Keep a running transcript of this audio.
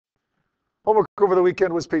Homework over the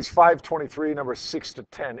weekend was page 523, number 6 to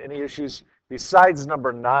 10. Any issues besides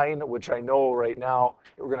number 9, which I know right now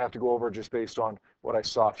we're going to have to go over just based on what I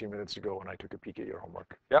saw a few minutes ago when I took a peek at your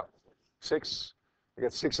homework? Yep. 6. I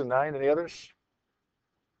got 6 and 9. Any others?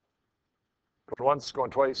 Going once, going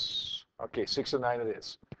twice. Okay, 6 and 9 it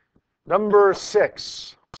is. Number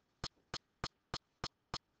 6.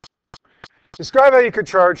 Describe how you could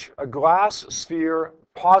charge a glass sphere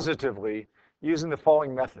positively using the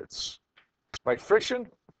following methods: by friction,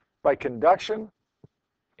 by conduction,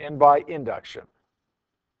 and by induction.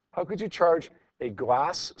 How could you charge a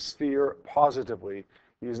glass sphere positively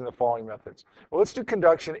using the following methods? Well, let's do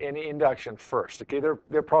conduction and induction first. Okay,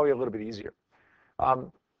 they're probably a little bit easier.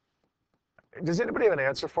 Does anybody have an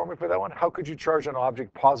answer for me for that one? How could you charge an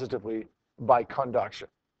object positively by conduction?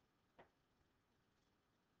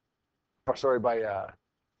 Or sorry, by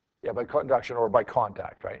conduction or by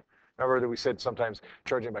contact, right? Remember that we said sometimes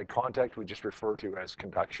charging by contact we just refer to as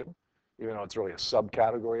conduction, even though it's really a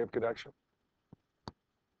subcategory of conduction.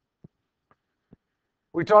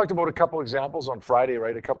 We talked about a couple examples on Friday,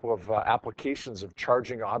 right? A couple of applications of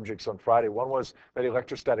charging objects on Friday. One was that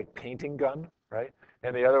electrostatic painting gun, right?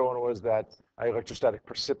 And the other one was that electrostatic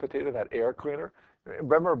precipitator, that air cleaner.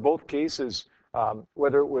 Remember, both cases,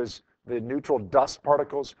 whether it was the neutral dust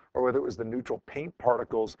particles or whether it was the neutral paint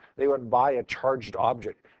particles, they went by a charged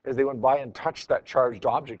object. As they went by and touched that charged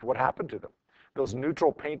object, what happened to them? Those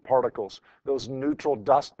neutral paint particles, those neutral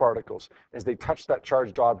dust particles, as they touched that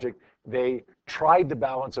charged object, they tried to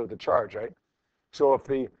balance out the charge, right? So if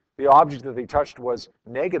the object that they touched was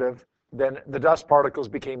negative, then the dust particles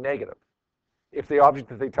became negative. If the object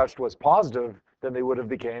that they touched was positive, then they would have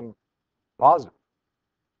became positive.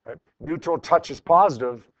 Right? Neutral touches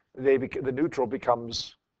positive, the neutral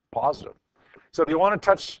becomes positive. So if you want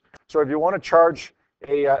to charge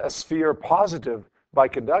a sphere positive by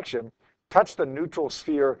conduction, touch the neutral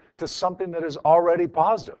sphere to something that is already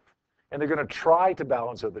positive. And they're going to try to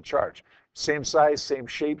balance out the charge. Same size, same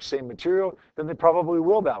shape, same material, then they probably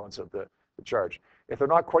will balance out the charge. If they're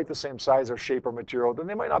not quite the same size or shape or material, then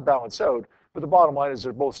they might not balance out. But the bottom line is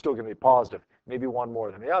they're both still going to be positive. Maybe one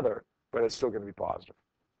more than the other, but it's still going to be positive.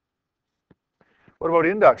 What about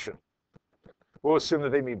induction? We'll assume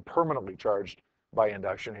that they mean permanently charged by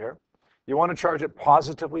induction here. You want to charge it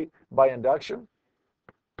positively by induction?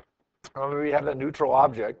 Remember, we have that neutral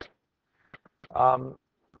object. What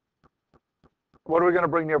are we going to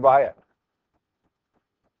bring nearby it?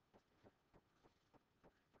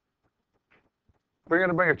 We're going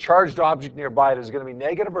to bring a charged object nearby it. Is it going to be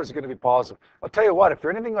negative or is it going to be positive? I'll tell you what, if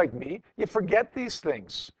you're anything like me, you forget these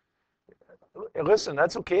things. Listen,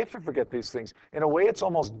 that's okay if you forget these things. In a way, it's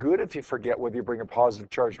almost good if you forget whether you bring a positive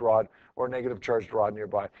charged rod or a negative charged rod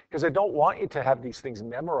nearby. Because I don't want you to have these things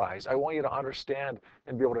memorized. I want you to understand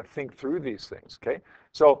and be able to think through these things, okay?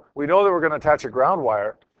 So we know that we're going to attach a ground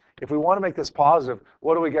wire. If we want to make this positive,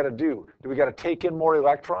 what do we got to do? Do we got to take in more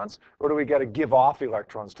electrons or do we got to give off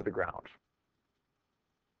electrons to the ground?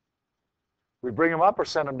 We bring them up or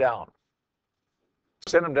send them down?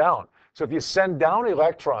 Send them down. So if you send down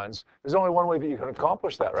electrons, there's only one way that you can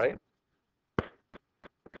accomplish that, right?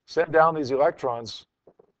 Send down these electrons.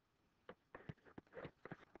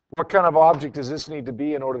 What kind of object does this need to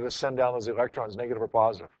be in order to send down those electrons, negative or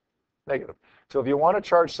positive? Negative. So if you want to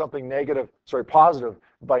charge something positive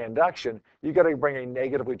by induction, you got to bring a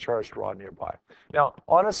negatively charged rod nearby. Now,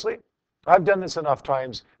 honestly, I've done this enough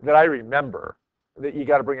times that I remember that you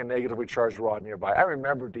got to bring a negatively charged rod nearby. I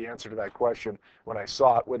remembered the answer to that question when I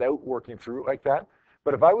saw it without working through it like that.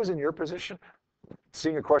 But if I was in your position,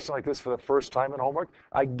 seeing a question like this for the first time in homework,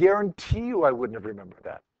 I guarantee you I wouldn't have remembered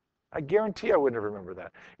that. I guarantee I wouldn't have remembered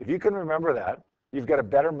that. If you can remember that, you've got a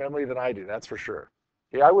better memory than I do, that's for sure.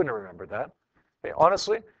 Yeah, I wouldn't have remembered that. Hey,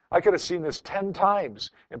 honestly, I could have seen this 10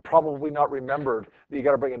 times and probably not remembered that you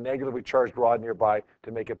got to bring a negatively charged rod nearby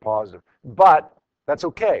to make it positive. But that's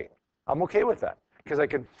okay. I'm okay with that because I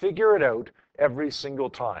can figure it out every single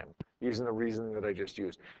time using the reasoning that I just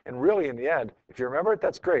used. And really, in the end, if you remember it,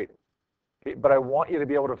 that's great. Okay, but I want you to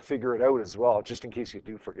be able to figure it out as well, just in case you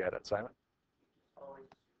do forget it. Simon?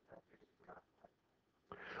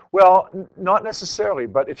 Well, not necessarily,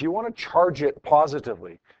 but if you want to charge it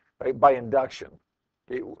positively, right, by induction,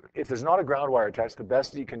 if there's not a ground wire attached, the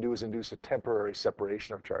best that you can do is induce a temporary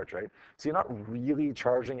separation of charge, right? So you're not really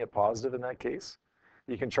charging it positive in that case.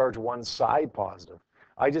 You can charge one side positive.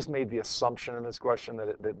 I just made the assumption in this question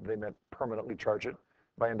that they meant permanently charge it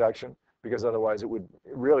by induction, because otherwise it would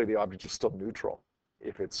really, the object is still neutral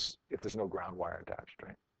if there's no ground wire attached,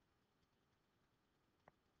 right?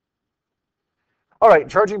 All right,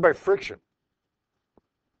 charging by friction.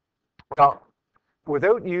 Now,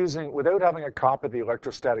 without having a copy of the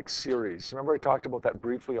electrostatic series, remember I talked about that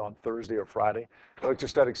briefly on Thursday or Friday?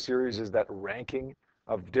 Electrostatic series is that ranking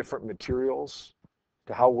of different materials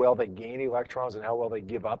to how well they gain electrons and how well they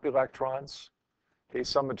give up electrons. Okay,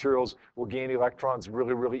 some materials will gain electrons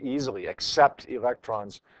really, really easily, accept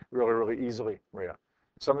electrons really, really easily, Maria.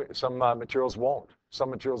 Some materials won't. Some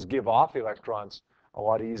materials give off electrons a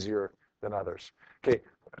lot easier than others. Okay,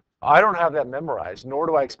 I don't have that memorized, nor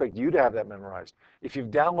do I expect you to have that memorized. If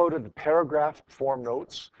you've downloaded the paragraph form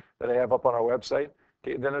notes that I have up on our website,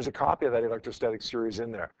 okay, then there's a copy of that electrostatic series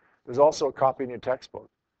in there. There's also a copy in your textbook,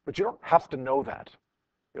 but you don't have to know that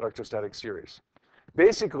electrostatic series.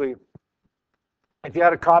 Basically, if you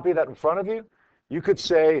had a copy of that in front of you, you could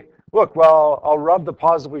say, look, well, I'll rub the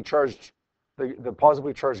positively charged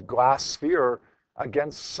glass sphere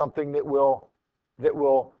against something that will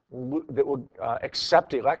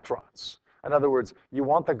accept electrons. In other words, you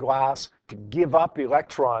want the glass to give up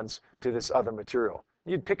electrons to this other material.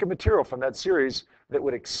 You'd pick a material from that series that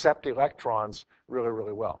would accept electrons really,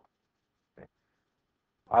 really well. Okay.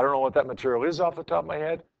 I don't know what that material is off the top of my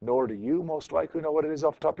head, nor do you most likely know what it is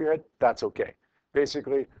off the top of your head. That's okay.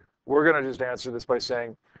 Basically, we're going to just answer this by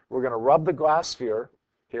saying we're going to rub the glass sphere,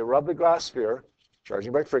 okay, rub the glass sphere,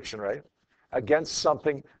 charging by friction, right, against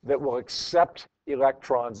something that will accept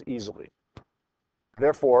electrons easily.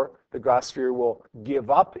 Therefore, the glass sphere will give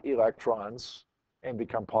up electrons and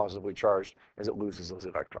become positively charged as it loses those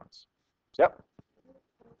electrons. Yep.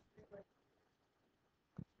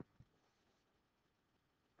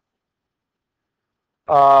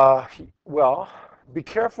 Well, be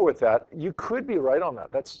careful with that. You could be right on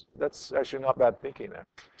that. That's actually not bad thinking there.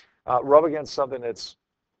 Rub against something that's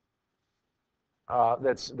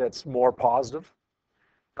more positive.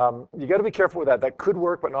 You got to be careful with that. That could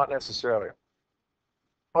work, but not necessarily.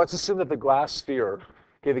 Let's assume that the glass sphere,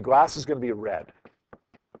 okay, the glass is going to be red.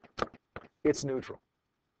 It's neutral.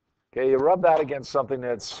 Okay, you rub that against something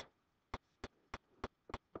that's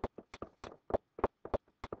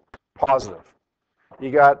positive. You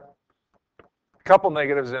got a couple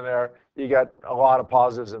negatives in there. You got a lot of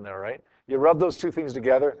positives in there, right? You rub those two things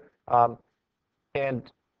together, and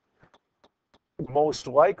most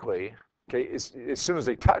likely, okay, as soon as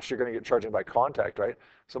they touch, you're going to get charging by contact, right?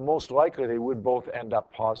 So most likely, they would both end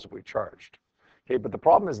up positively charged. Okay, but the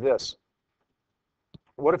problem is this.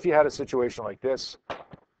 What if you had a situation like this,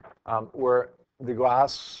 where the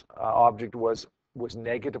glass object was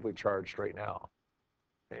negatively charged right now?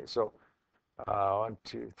 Okay, so 1,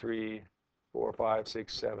 2, 3, 4, 5,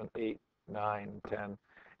 6, 7, 8, 9, 10. And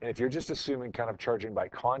if you're just assuming kind of charging by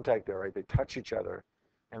contact there, right, they touch each other,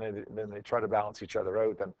 and then they try to balance each other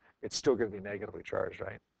out, then it's still going to be negatively charged,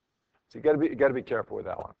 right? So you got to be careful with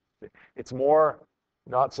that one. It's more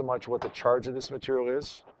not so much what the charge of this material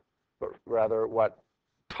is, but rather what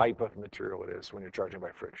type of material it is when you're charging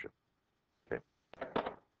by friction. Okay.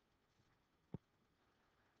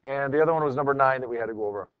 And the other one was number 9 that we had to go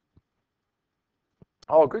over.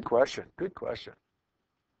 Oh, good question. Good question.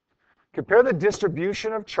 Compare the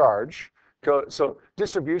distribution of charge. So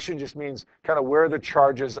distribution just means kind of where the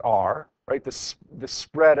charges are, right? The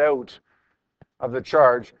spread out of the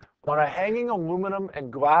charge on a hanging aluminum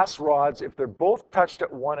and glass rods if they're both touched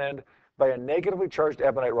at one end by a negatively charged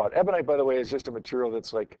ebonite rod. Ebonite, by the way, is just a material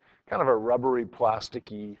that's like kind of a rubbery,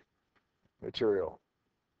 plasticky material.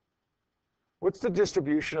 What's the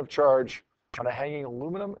distribution of charge on a hanging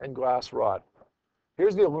aluminum and glass rod?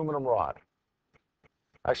 Here's the aluminum rod.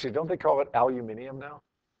 Actually, don't they call it aluminium now?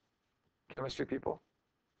 Chemistry people?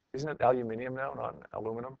 Isn't it aluminium now, not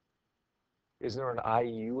aluminum? Isn't there an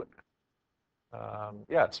IU?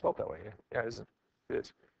 Yeah, it's spelled that way. Yeah, it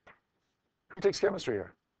is. Who takes chemistry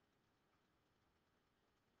here?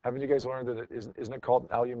 Haven't you guys learned that isn't it called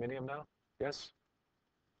aluminium now? Yes?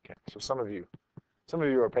 Okay, so some of you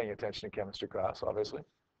are paying attention in chemistry class, obviously.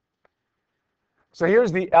 So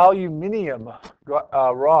here's the aluminium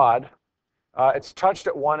rod. It's touched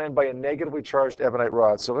at one end by a negatively charged ebonite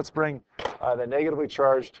rod. So let's bring the negatively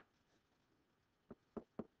charged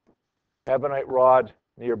ebonite rod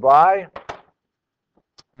nearby.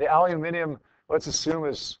 The aluminium, let's assume,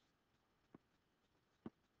 is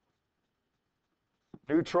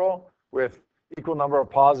neutral with equal number of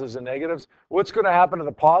positives and negatives. What's going to happen to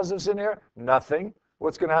the positives in here? Nothing.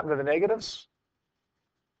 What's going to happen to the negatives?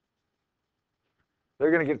 They're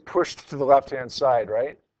going to get pushed to the left-hand side,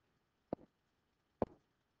 right?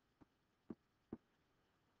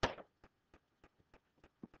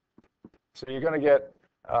 So you're going to get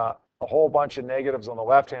a whole bunch of negatives on the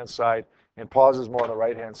left-hand side and positives more on the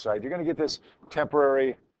right-hand side. You're going to get this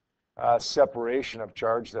temporary separation of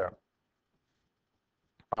charge there.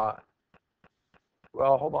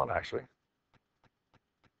 Well, hold on, actually.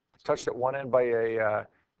 It's touched at one end by a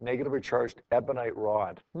negatively charged ebonite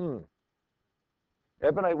rod.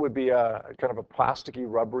 Ebonite would be a kind of a plasticky,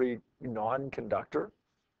 rubbery non-conductor.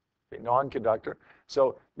 Non-conductor.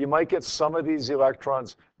 So you might get some of these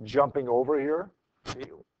electrons jumping over here,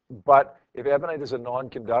 but if ebonite is a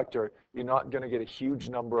non-conductor, you're not going to get a huge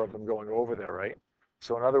number of them going over there, right?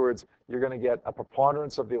 So in other words, you're going to get a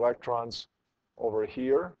preponderance of the electrons over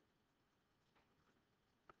here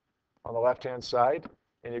on the left-hand side,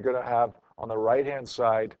 and you're going to have on the right-hand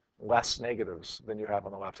side less negatives than you have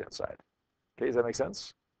on the left-hand side. Okay, does that make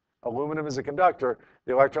sense? Aluminum is a conductor.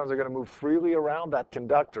 The electrons are going to move freely around that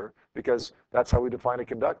conductor because that's how we define a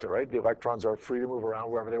conductor, right? The electrons are free to move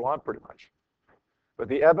around wherever they want pretty much. But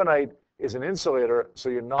the ebonite is an insulator, so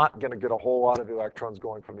you're not going to get a whole lot of electrons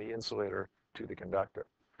going from the insulator to the conductor.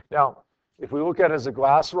 Now, if we look at it as a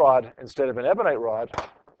glass rod instead of an ebonite rod,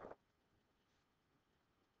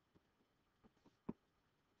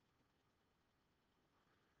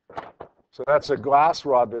 so that's a glass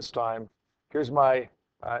rod this time. Here's my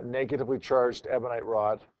negatively charged ebonite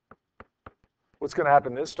rod. What's going to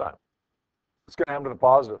happen this time? What's going to happen to the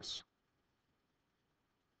positives?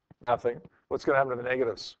 Nothing. What's going to happen to the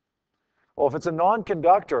negatives? Well, if it's a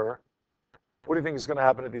non-conductor, what do you think is going to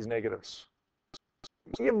happen to these negatives?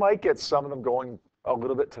 You might get some of them going a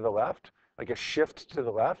little bit to the left, like a shift to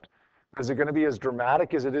the left. Is it going to be as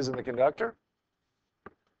dramatic as it is in the conductor?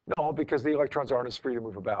 No, because the electrons aren't as free to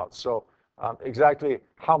move about. So exactly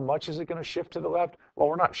how much is it going to shift to the left? Well,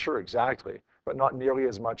 we're not sure exactly, but not nearly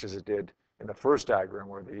as much as it did in the first diagram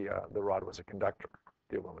where the rod was a conductor,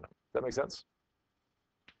 the aluminum. Does that make sense?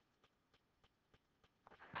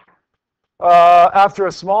 After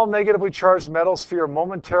a small negatively charged metal sphere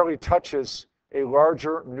momentarily touches a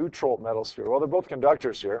larger neutral metal sphere. Well, they're both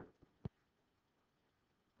conductors here.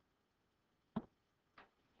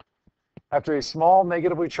 After a small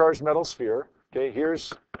negatively charged metal sphere, okay,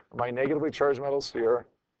 here's my negatively charged metal sphere.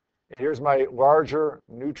 Here's my larger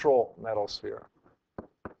neutral metal sphere.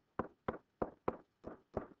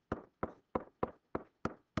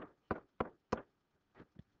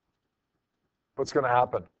 What's going to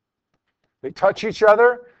happen? They touch each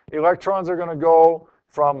other. Electrons are going to go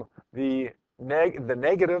from the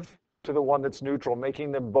negative to the one that's neutral,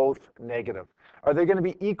 making them both negative. Are they going to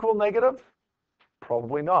be equal negative?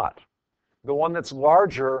 Probably not. The one that's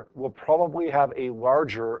larger will probably have a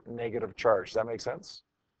larger negative charge. Does that make sense?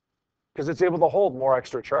 Because it's able to hold more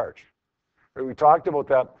extra charge. We talked about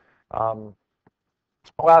that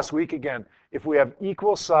last week again. If we have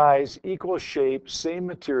equal size, equal shape, same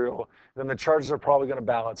material, then the charges are probably going to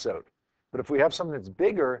balance out. But if we have something that's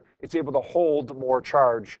bigger, it's able to hold more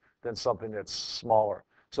charge than something that's smaller.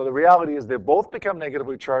 So the reality is they both become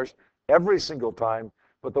negatively charged every single time,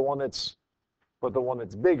 but the one that's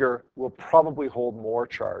bigger will probably hold more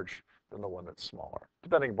charge than the one that's smaller,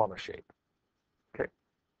 depending upon the shape. Okay.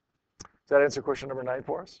 Does that answer question number 9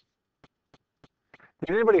 for us?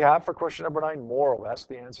 Did anybody have for question number 9 more or less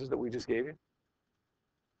the answers that we just gave you?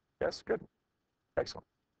 Yes, good. Excellent.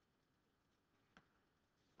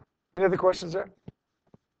 Any other questions there?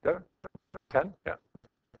 10? Yeah.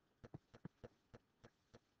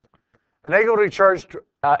 A negatively charged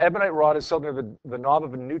ebonite rod is held near the knob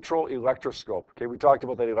of a neutral electroscope. Okay, we talked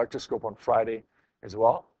about that electroscope on Friday as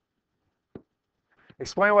well.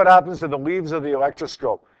 Explain what happens to the leaves of the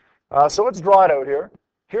electroscope. So let's draw it out here.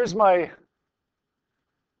 Here's my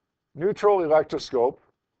neutral electroscope.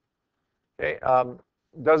 Okay,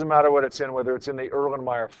 doesn't matter what it's in, whether it's in the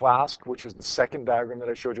Erlenmeyer flask, which is the second diagram that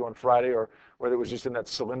I showed you on Friday, or whether it was just in that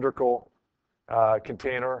cylindrical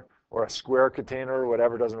container or a square container or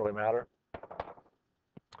whatever, doesn't really matter.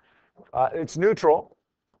 It's neutral,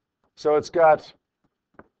 so it's got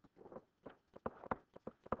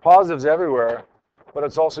positives everywhere, but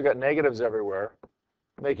it's also got negatives everywhere,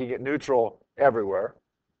 making it neutral everywhere.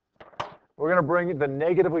 We're going to bring the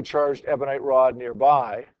negatively charged ebonite rod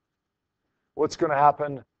nearby. What's going to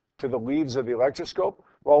happen to the leaves of the electroscope?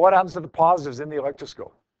 Well, what happens to the positives in the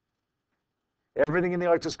electroscope? Everything in the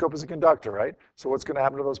electroscope is a conductor, right? So what's going to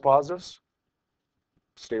happen to those positives?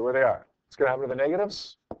 Stay where they are. What's going to happen to the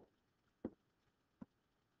negatives?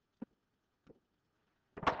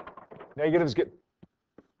 Negatives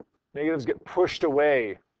get pushed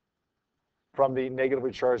away from the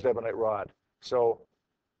negatively charged ebonite rod. So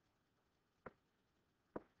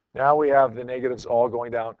now we have the negatives all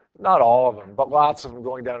going down, not all of them, but lots of them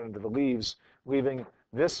going down into the leaves, leaving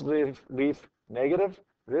this leaf negative,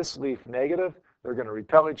 this leaf negative. They're going to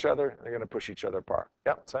repel each other. They're going to push each other apart.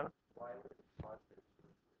 Yeah, Simon?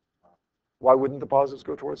 Why wouldn't the positives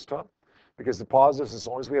go towards the top? because the positives, as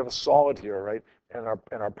long as we have a solid here, right, and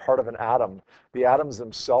are part of an atom, the atoms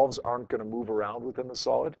themselves aren't going to move around within the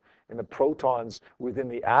solid, and the protons within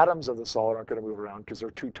the atoms of the solid aren't going to move around because they're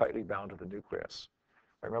too tightly bound to the nucleus.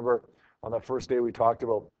 I remember on the first day we talked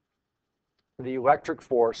about the electric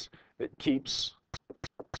force that keeps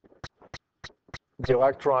the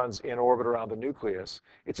electrons in orbit around the nucleus.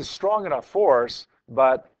 It's a strong enough force,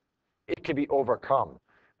 but it can be overcome.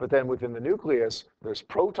 But then within the nucleus, there's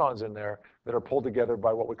protons in there that are pulled together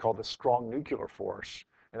by what we call the strong nuclear force.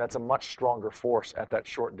 And that's a much stronger force at that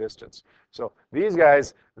short distance. So these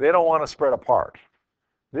guys, they don't want to spread apart.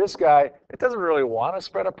 This guy, it doesn't really want to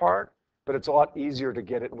spread apart, but it's a lot easier to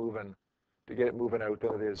get it moving out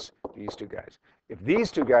than it is these two guys. If these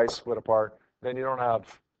two guys split apart, then you're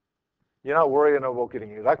not worrying about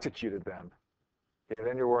getting electrocuted then. Okay,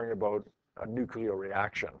 then you're worrying about a nuclear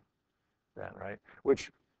reaction then, right? Which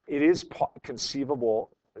it is conceivable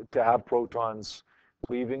to have protons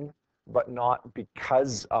leaving, but not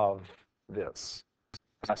because of this.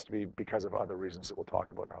 It has to be because of other reasons that we'll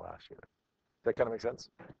talk about in our last unit. Does that kind of make sense?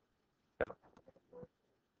 Yeah.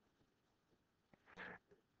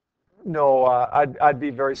 No, I'd be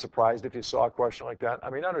very surprised if you saw a question like that. I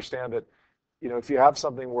mean, understand that, if you have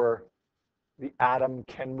something where the atom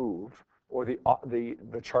can move or the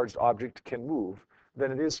charged object can move,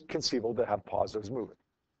 then it is conceivable to have positives moving.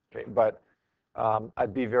 Okay, but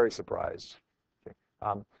I'd be very surprised.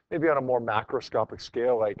 Okay? Maybe on a more macroscopic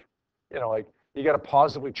scale, like you got a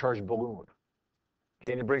positively charged balloon,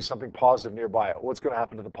 okay, and you bring something positive nearby. What's going to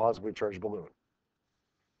happen to the positively charged balloon?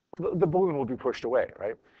 The balloon will be pushed away,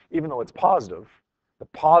 right? Even though it's positive, the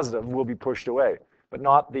positive will be pushed away, but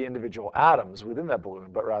not the individual atoms within that balloon,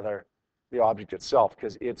 but rather the object itself,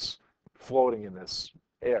 because it's floating in this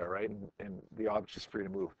air, right? And the object is free to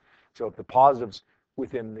move. So if the positives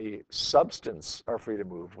within the substance are free to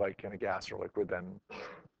move, like in a gas or liquid, then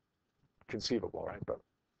conceivable, right? But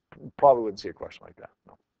probably wouldn't see a question like that.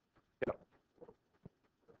 No. Yeah.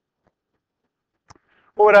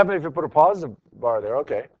 What would happen if you put a positive bar there?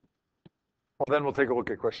 Okay. Well, then we'll take a look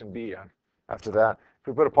at question B after that. If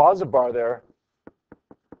we put a positive bar there,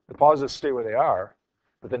 the positives stay where they are,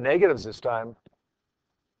 but the negatives this time,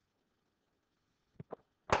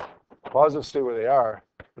 positives stay where they are,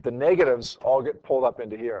 but the negatives all get pulled up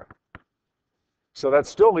into here. So that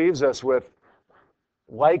still leaves us with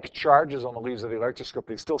like charges on the leaves of the electroscope.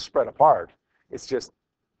 They still spread apart. It's just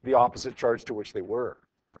the opposite charge to which they were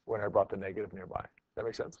when I brought the negative nearby. That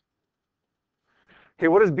make sense? Okay,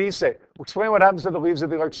 what does B say? Explain what happens to the leaves of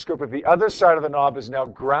the electroscope if the other side of the knob is now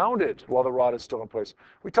grounded while the rod is still in place.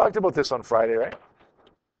 We talked about this on Friday, right?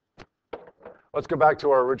 Let's go back to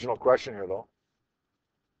our original question here, though.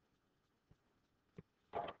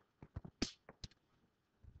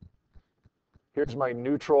 Here's my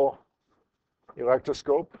neutral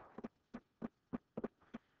electroscope.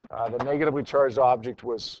 The negatively charged object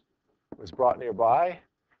was brought nearby,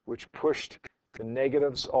 which pushed the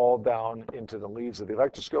negatives all down into the leaves of the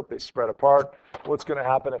electroscope. They spread apart. What's going to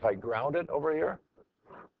happen if I ground it over here?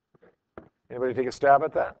 Anybody take a stab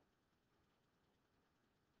at that?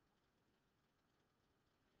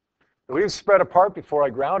 The leaves spread apart before I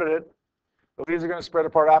grounded it. The leaves are going to spread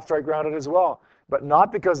apart after I ground it as well. But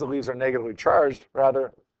not because the leaves are negatively charged.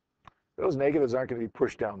 Rather, those negatives aren't going to be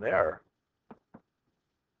pushed down there.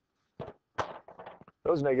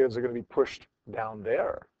 Those negatives are going to be pushed down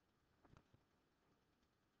there.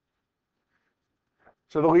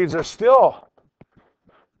 So the leaves are still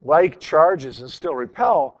like charges and still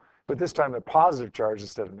repel, but this time they're positive charged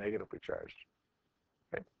instead of negatively charged.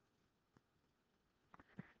 Okay.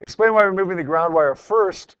 Explain why removing the ground wire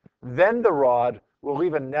first, then the rod will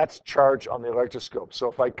leave a net charge on the electroscope.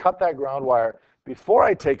 So if I cut that ground wire before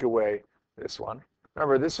I take away this one,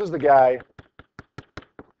 remember this is the guy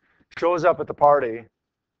shows up at the party.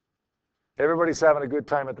 Everybody's having a good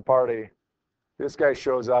time at the party. This guy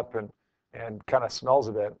shows up and kind of smells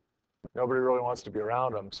a bit. Nobody really wants to be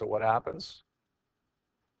around him. So what happens?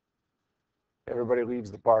 Everybody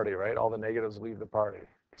leaves the party, right? All the negatives leave the party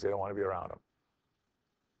because they don't want to be around him.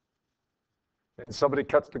 And somebody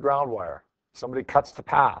cuts the ground wire. Somebody cuts the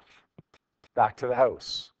path back to the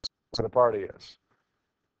house where the party is.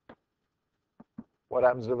 What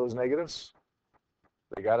happens to those negatives?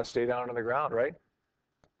 They got to stay down on the ground, right?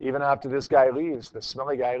 Even after this guy leaves, the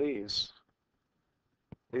smelly guy leaves,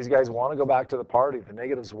 these guys want to go back to the party. The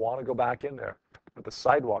negatives want to go back in there, but the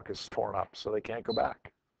sidewalk is torn up, so they can't go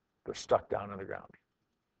back. They're stuck down on the ground.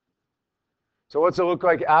 So what's it look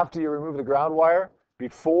like after you remove the ground wire?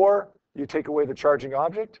 Before you take away the charging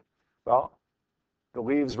object? Well, The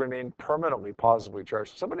leaves remain permanently positively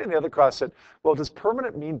charged. Somebody in the other class said, well, does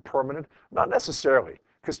permanent mean permanent? Not necessarily,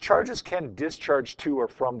 because charges can discharge to or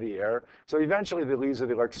from the air. So eventually the leaves of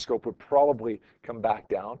the electroscope would probably come back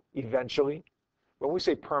down, eventually. When we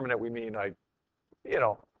say permanent, we mean like,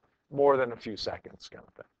 more than a few seconds kind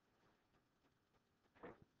of thing.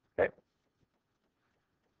 Okay.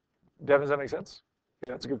 Devin, does that make sense?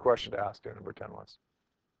 Yeah, that's a good question to ask there, number 10 was.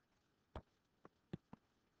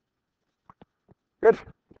 Good.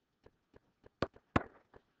 All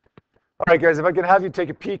right, guys, if I can have you take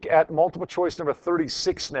a peek at multiple choice number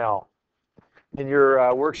 36 now in your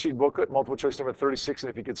worksheet booklet, multiple choice number 36,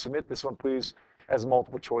 and if you could submit this one, please, as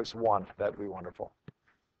multiple choice 1, that'd be wonderful.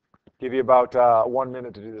 Give you about 1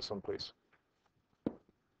 minute to do this one, please.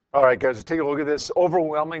 All right, guys, take a look at this.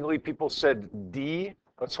 Overwhelmingly, people said D.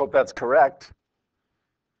 Let's hope that's correct,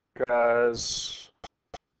 because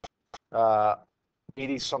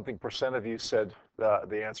 80-something% of you said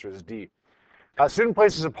the answer is D. A student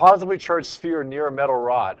places a positively charged sphere near a metal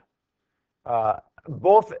rod.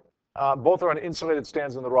 Both are on insulated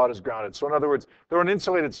stands and the rod is grounded. So in other words, they're on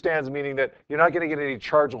insulated stands, meaning that you're not going to get any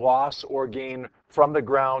charge loss or gain from the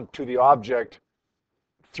ground to the object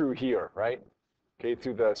through here, right? Okay,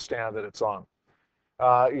 through the stand that it's on.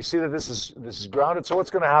 You see that this is grounded. So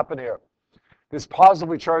what's going to happen here? This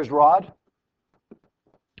positively charged rod,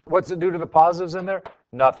 what's it do to the positives in there?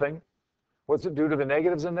 Nothing. What's it do to the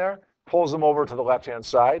negatives in there? Pulls them over to the left-hand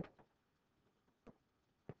side.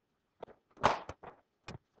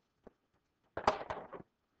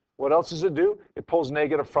 What else does it do? It pulls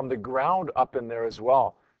negative from the ground up in there as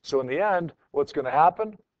well. So in the end, what's going to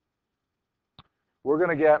happen? We're going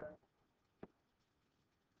to get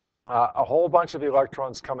a whole bunch of the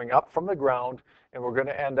electrons coming up from the ground, and we're going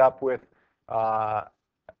to end up with a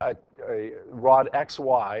rod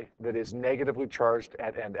XY that is negatively charged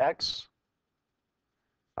at end X.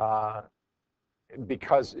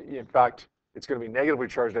 Because, in fact, it's going to be negatively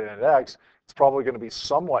charged at end X, it's probably going to be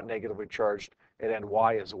somewhat negatively charged at end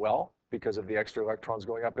Y as well, because of the extra electrons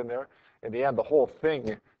going up in there. In the end, the whole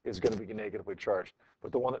thing is going to be negatively charged.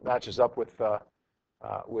 But the one that matches up with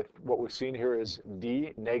what we've seen here is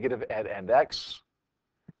D, negative at end X,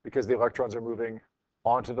 because the electrons are moving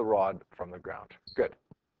onto the rod from the ground. Good.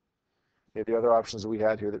 Yeah, the other options we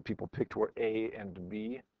had here that people picked were A and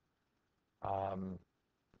B.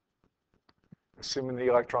 Assuming the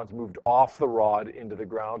electrons moved off the rod into the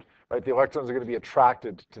ground, right? The electrons are going to be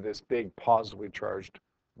attracted to this big positively charged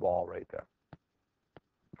ball right there.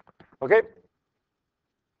 Okay.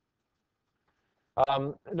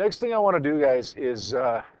 Next thing I want to do, guys, is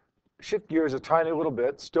shift gears a tiny little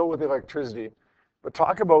bit, still with electricity, but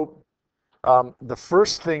talk about the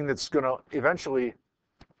first thing that's going to eventually,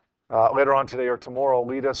 later on today or tomorrow,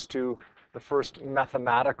 lead us to the first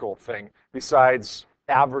mathematical thing besides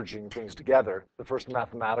averaging things together, the first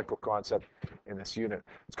mathematical concept in this unit.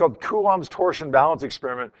 It's called Coulomb's torsion balance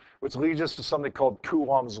experiment, which leads us to something called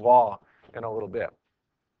Coulomb's law in a little bit.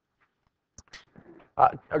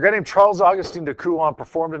 A guy named Charles Augustin de Coulomb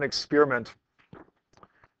performed an experiment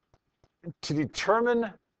to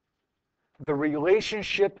determine the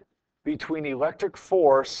relationship between electric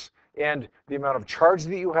force and the amount of charge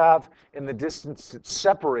that you have and the distance that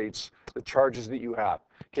separates the charges that you have.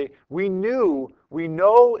 Okay, we know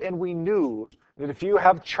that if you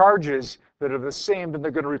have charges that are the same, then they're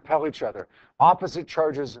going to repel each other. Opposite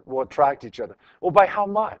charges will attract each other. Well, by how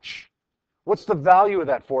much? What's the value of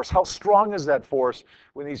that force? How strong is that force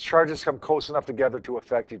when these charges come close enough together to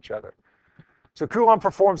affect each other? So Coulomb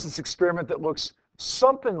performs this experiment that looks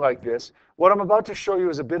something like this. What I'm about to show you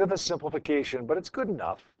is a bit of a simplification, but it's good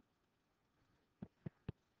enough.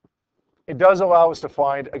 It does allow us to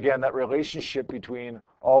find, again, that relationship between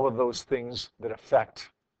all of those things that affect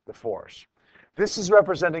the force. This is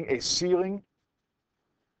representing a ceiling,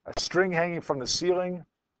 a string hanging from the ceiling,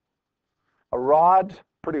 a rod,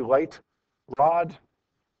 pretty light rod,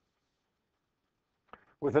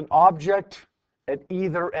 with an object at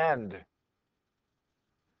either end.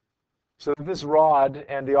 So this rod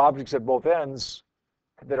and the objects at both ends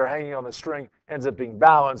that are hanging on the string ends up being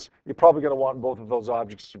balanced. You're probably going to want both of those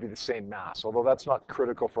objects to be the same mass, although that's not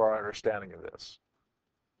critical for our understanding of this.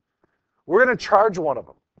 We're going to charge one of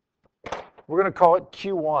them. We're going to call it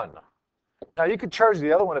Q1. Now, you could charge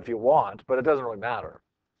the other one if you want, but it doesn't really matter.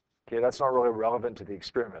 Okay, that's not really relevant to the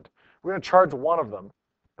experiment. We're going to charge one of them,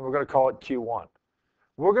 and we're going to call it Q1.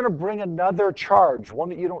 We're going to bring another charge, one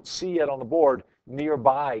that you don't see yet on the board,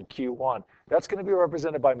 nearby Q1. That's going to be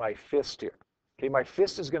represented by my fist here. Okay, my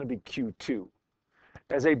fist is going to be Q2.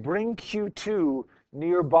 As I bring Q2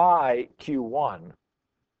 nearby Q1,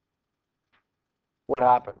 what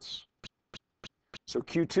happens? So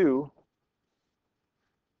Q2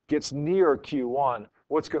 gets near Q1,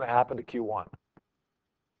 what's going to happen to Q1?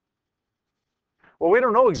 Well, we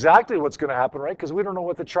don't know exactly what's going to happen, right? Because we don't know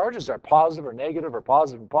what the charges are, positive or negative or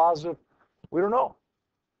positive and positive. We don't know.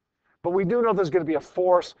 But we do know there's going to be a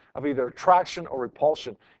force of either attraction or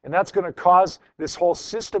repulsion. And that's going to cause this whole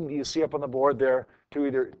system that you see up on the board there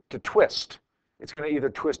to twist. It's going to either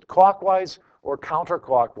twist clockwise or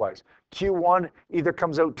counterclockwise. Q1 either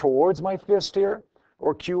comes out towards my fist here,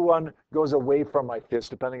 or Q1 goes away from my fist,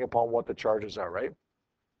 depending upon what the charges are, right?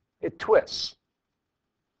 It twists.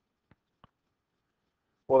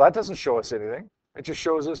 Well, that doesn't show us anything. It just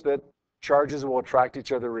shows us that charges will attract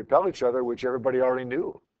each other, repel each other, which everybody already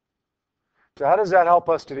knew. So how does that help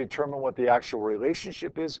us to determine what the actual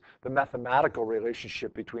relationship is, the mathematical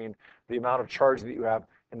relationship between the amount of charge that you have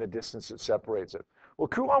and the distance that separates it? Well,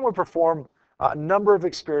 Coulomb would perform a number of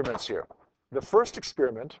experiments here. The first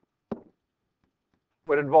experiment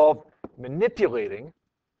would involve manipulating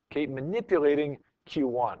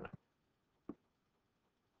Q1.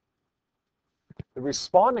 The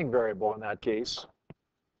responding variable in that case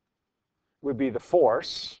would be the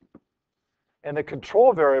force, and the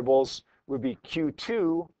control variables would be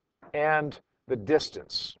Q2 and the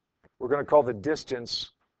distance. We're going to call the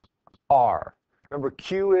distance R. Remember,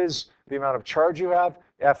 Q is the amount of charge you have,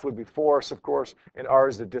 F would be force, of course, and R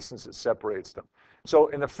is the distance that separates them. So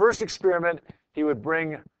in the first experiment, he would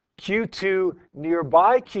bring Q2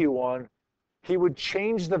 nearby Q1. He would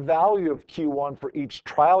change the value of Q1 for each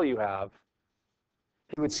trial you have.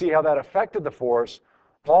 He would see how that affected the force,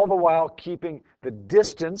 all the while keeping the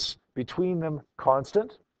distance between them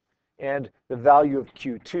constant and the value of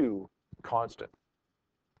Q2 constant.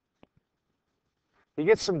 He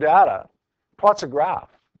gets some data, plots a graph.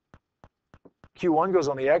 Q1 goes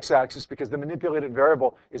on the x-axis because the manipulated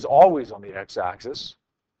variable is always on the x-axis.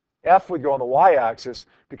 F would go on the y-axis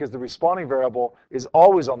because the responding variable is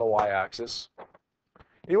always on the y-axis.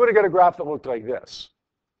 You would have got a graph that looked like this.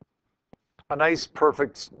 A nice,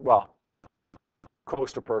 perfect, well,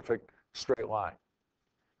 close to perfect straight line,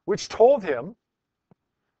 which told him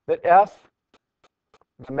that F,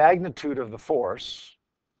 the magnitude of the force,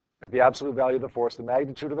 the absolute value of the force, the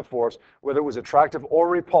magnitude of the force, whether it was attractive or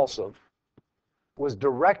repulsive, was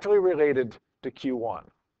directly related to Q1.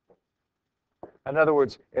 In other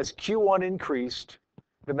words, as Q1 increased,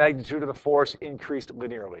 the magnitude of the force increased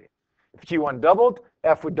linearly. If Q1 doubled,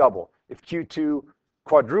 F would double. If Q2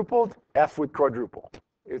 quadrupled, F would quadruple.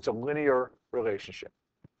 It's a linear relationship.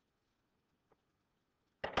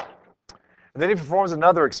 And then he performs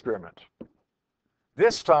another experiment.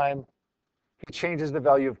 This time, he changes the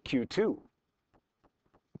value of Q2.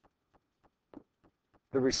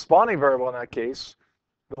 The responding variable in that case,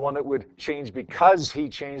 the one that would change because he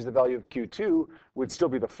changed the value of Q2, would still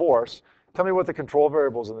be the force. Tell me what the control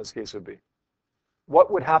variables in this case would be.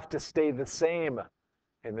 What would have to stay the same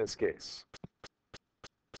in this case?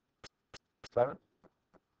 Simon?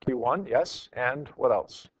 Q1, yes, and what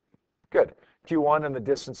else? Good. Q1 and the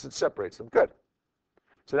distance that separates them. Good.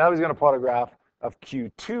 So now he's going to plot a graph of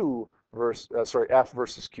Q2 versus, F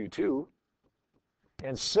versus Q2.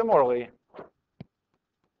 And similarly,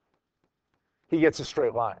 he gets a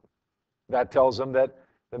straight line. That tells him that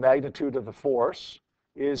the magnitude of the force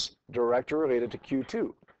is directly related to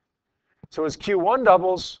Q2. So as Q1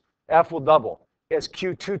 doubles, F will double. As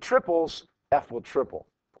Q2 triples, F will triple.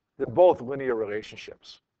 They're both linear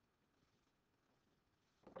relationships.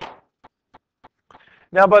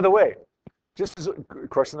 Now, by the way, just as a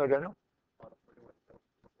question there, Daniel?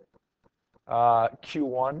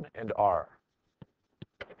 Q1 and R.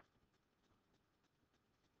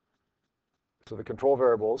 So the control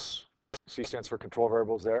variables, C stands for control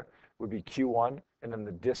variables there, would be Q1 and then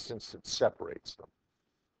the distance that separates them.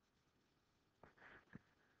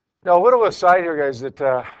 Now, a little aside here, guys,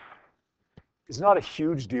 that is not a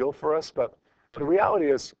huge deal for us, but the reality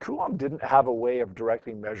is Coulomb didn't have a way of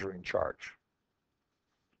directly measuring charge.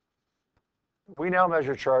 We now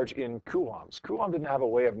measure charge in coulombs. Coulomb didn't have a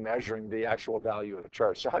way of measuring the actual value of the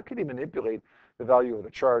charge. So how could he manipulate the value of the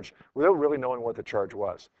charge without really knowing what the charge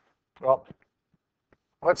was? Well,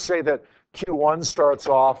 let's say that Q1 starts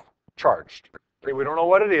off charged. Okay, we don't know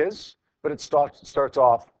what it is, but it starts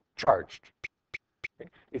off charged. Okay?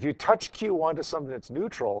 If you touch Q1 to something that's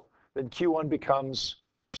neutral, then Q1 becomes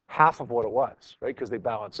half of what it was, right? Because they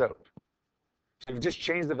balance out. So if you just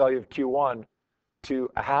change the value of Q1 to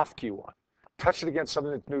a half Q1. Touch it against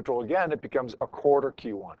something that's neutral again, it becomes a quarter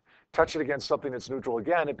Q1. Touch it against something that's neutral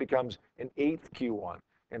again, it becomes an eighth Q1,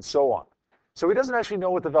 and so on. So he doesn't actually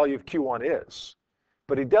know what the value of Q1 is,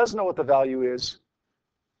 but he does know what the value is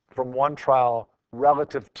from one trial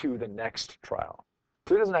relative to the next trial.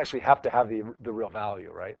 So he doesn't actually have to have the real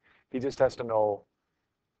value, right? He just has to know,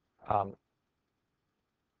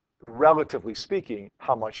 relatively speaking,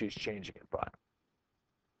 how much he's changing it by.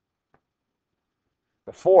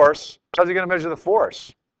 The force, how's he going to measure the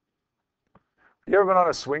force? You ever been on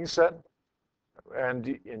a swing set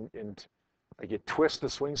and like you twist the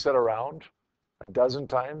swing set around a dozen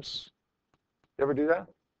times? You ever do that?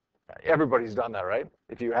 Everybody's done that, right?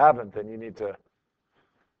 If you haven't, then you need to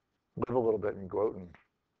live a little bit and go out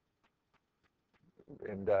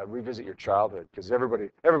and revisit your childhood, because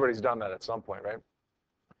everybody's done that at some point, right?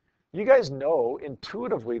 You guys know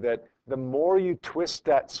intuitively that the more you twist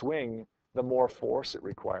that swing, the more force it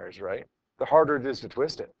requires, right? The harder it is to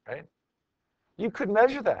twist it, right? You could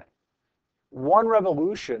measure that. 1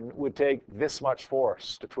 revolution would take this much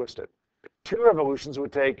force to twist it. 2 revolutions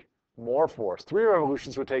would take more force. 3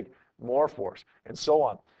 revolutions would take more force, and so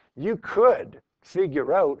on. You could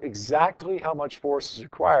figure out exactly how much force is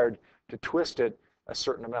required to twist it a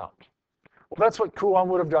certain amount. Well, that's what Coulomb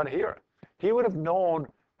would have done here. He would have known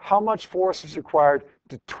how much force is required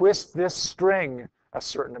to twist this string a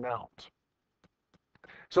certain amount.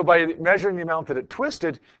 So by measuring the amount that it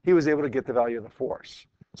twisted, he was able to get the value of the force.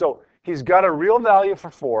 So he's got a real value for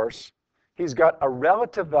force, he's got a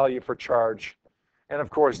relative value for charge, and of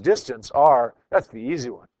course distance, R, that's the easy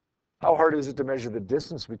one. How hard is it to measure the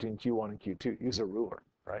distance between Q1 and Q2? Use a ruler,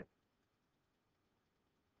 right?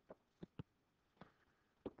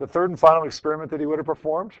 The third and final experiment that he would have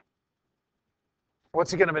performed, what's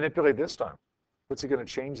he going to manipulate this time? What's he going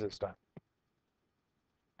to change this time?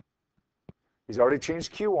 He's already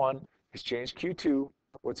changed Q1. He's changed Q2.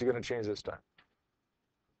 What's he going to change this time?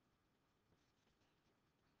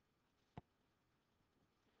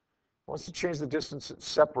 He wants to change the distance that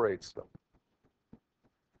separates them.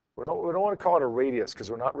 We don't want to call it a radius because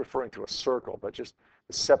we're not referring to a circle, but just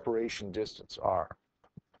the separation distance, R.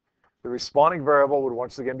 The responding variable would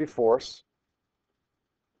once again be force.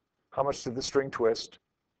 How much did the string twist?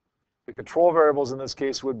 The control variables in this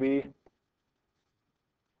case would be,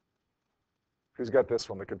 who's got this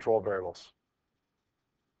one, the control variables?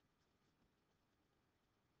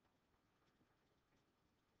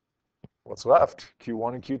 What's left?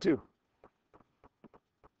 Q1 and Q2.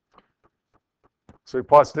 So he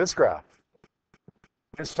plots this graph.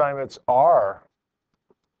 This time it's R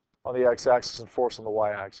on the x-axis and force on the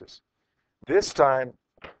y-axis. This time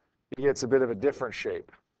he gets a bit of a different shape.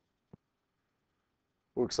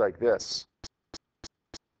 Looks like this.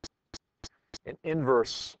 An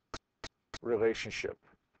inverse relationship.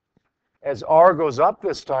 As R goes up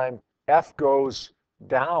this time, F goes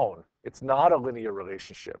down. It's not a linear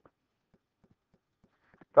relationship.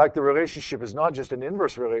 In fact, the relationship is not just an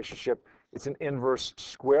inverse relationship, it's an inverse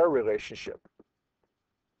square relationship.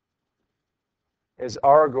 As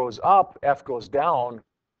R goes up, F goes down,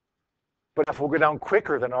 but F will go down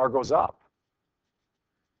quicker than R goes up.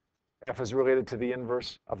 F is related to the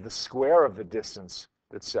inverse of the square of the distance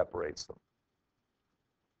that separates them.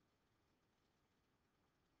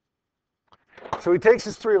 So he takes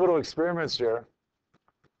his 3 little experiments here,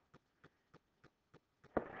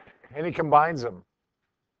 and he combines them.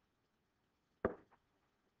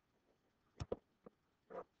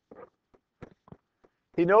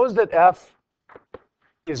 He knows that F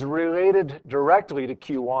is related directly to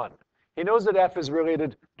Q1. He knows that F is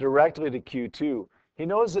related directly to Q2. He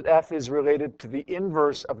knows that F is related to the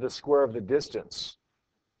inverse of the square of the distance.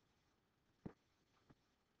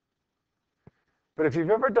 But if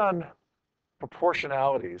you've ever done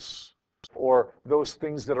proportionalities or those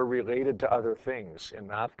things that are related to other things in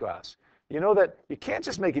math class, you know that you can't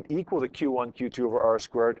just make it equal to Q1, Q2 over R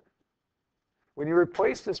squared. When you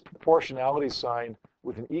replace this proportionality sign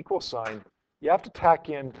with an equal sign, you have to tack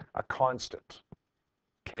in a constant,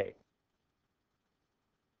 K.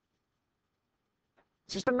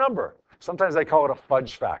 It's just a number. Sometimes I call it a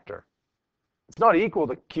fudge factor. It's not equal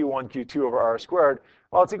to Q1, Q2 over R squared.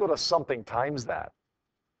 Well, it's equal to something times that.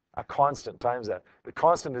 A constant times that. The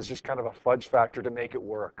constant is just kind of a fudge factor to make it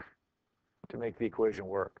work, to make the equation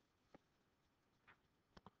work.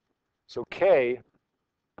 So K,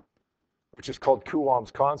 which is called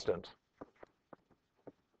Coulomb's constant,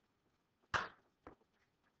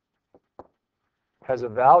 has a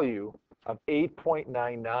value of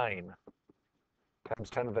 8.99 times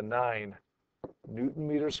 10 to the 9 Newton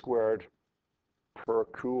meters squared per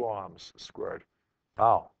coulombs squared.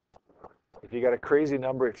 Wow. If you got a crazy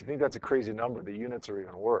number, if you think that's a crazy number, the units are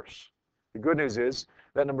even worse. The good news is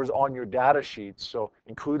that number's on your data sheet, so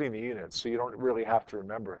including the units, so you don't really have to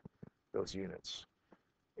remember those units.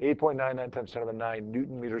 8.99 times 10 to the 9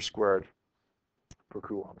 Newton meters squared per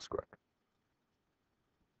coulomb squared.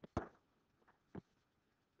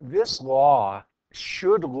 this law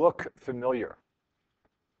should look familiar.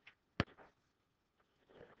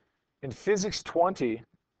 In Physics 20,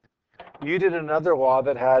 you did another law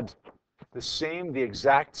that had the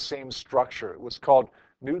exact same structure. It was called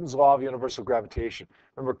Newton's law of universal gravitation.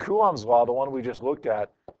 Remember Coulomb's law, the one we just looked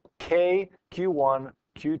at, K Q1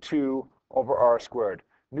 Q2 over R squared.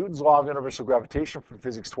 Newton's law of universal gravitation from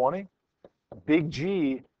Physics 20, big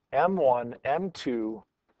G M1 M2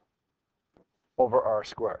 over R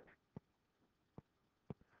squared.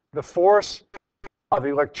 The force of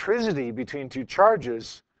electricity between two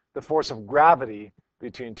charges, the force of gravity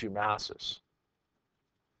between two masses.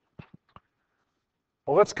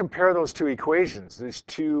 Well, let's compare those two equations, these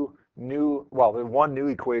two new, well, the one new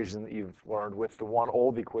equation that you've learned with the one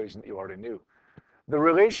old equation that you already knew. The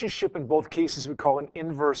relationship in both cases we call an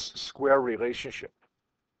inverse square relationship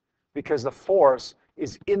because the force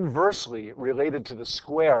is inversely related to the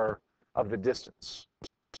square of the distance.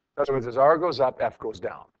 In other words, as R goes up, F goes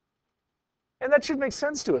down. And that should make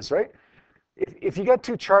sense to us, right? If you got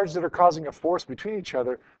two charges that are causing a force between each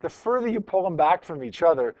other, the further you pull them back from each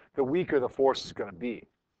other, the weaker the force is going to be.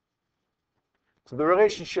 So the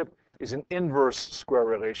relationship is an inverse square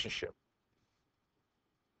relationship.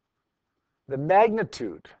 The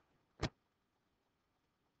magnitude,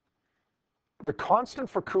 the constant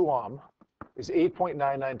for Coulomb is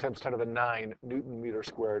 8.99 times 10 to the 9 Newton meter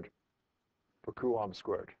squared per Coulomb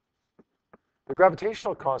squared. The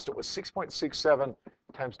gravitational constant was 6.67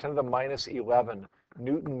 times 10 to the minus 11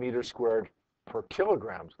 Newton meter squared per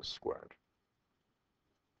kilograms squared.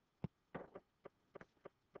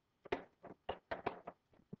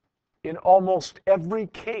 In almost every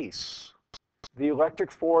case, the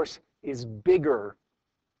electric force is bigger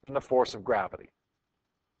than the force of gravity.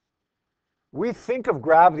 We think of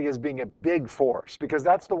gravity as being a big force because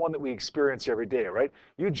that's the one that we experience every day, right?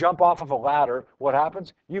 You jump off of a ladder, what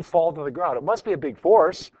happens? You fall to the ground. It must be a big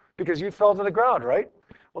force because you fell to the ground, right?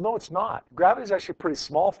 Well, no, it's not. Gravity is actually a pretty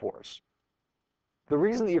small force. The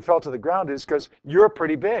reason that you fell to the ground is because you're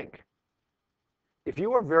pretty big. If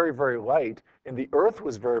you were very, very light and the Earth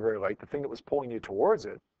was very, very light, the thing that was pulling you towards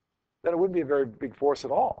it, then it wouldn't be a very big force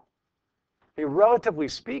at all. Relatively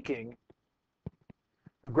speaking,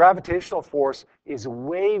 gravitational force is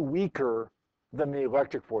way weaker than the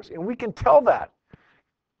electric force. And we can tell that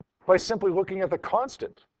by simply looking at the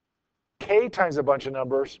constant. K times a bunch of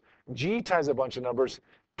numbers, G times a bunch of numbers.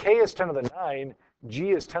 K is 10 to the 9,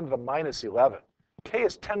 G is 10 to the minus 11. K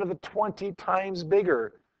is 10 to the 20 times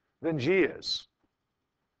bigger than G is.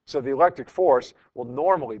 So the electric force will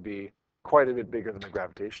normally be quite a bit bigger than the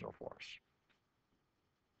gravitational force.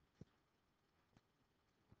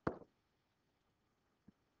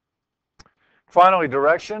 Finally,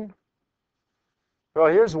 direction. Well,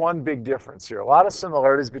 here's one big difference here. A lot of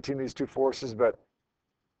similarities between these two forces, but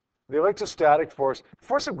the electrostatic force, the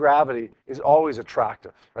force of gravity is always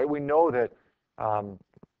attractive, right? We know that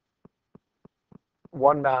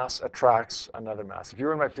one mass attracts another mass. If you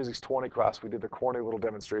were in my Physics 20 class, we did the corny little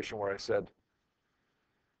demonstration where I said,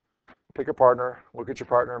 pick a partner, look at your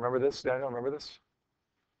partner. Remember this, Daniel? Remember this?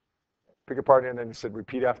 Pick a partner, and then you said,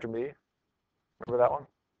 repeat after me. Remember that one?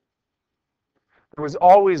 There was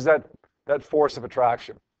always that force of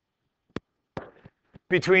attraction.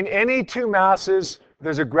 Between any two masses,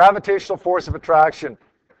 there's a gravitational force of attraction.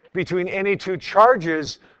 Between any two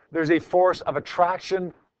charges, there's a force of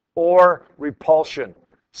attraction or repulsion.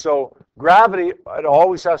 So gravity, it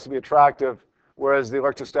always has to be attractive, whereas the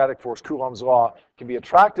electrostatic force, Coulomb's law, can be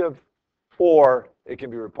attractive or it can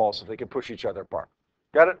be repulsive. They can push each other apart.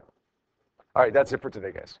 Got it? All right, that's it for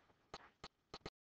today, guys.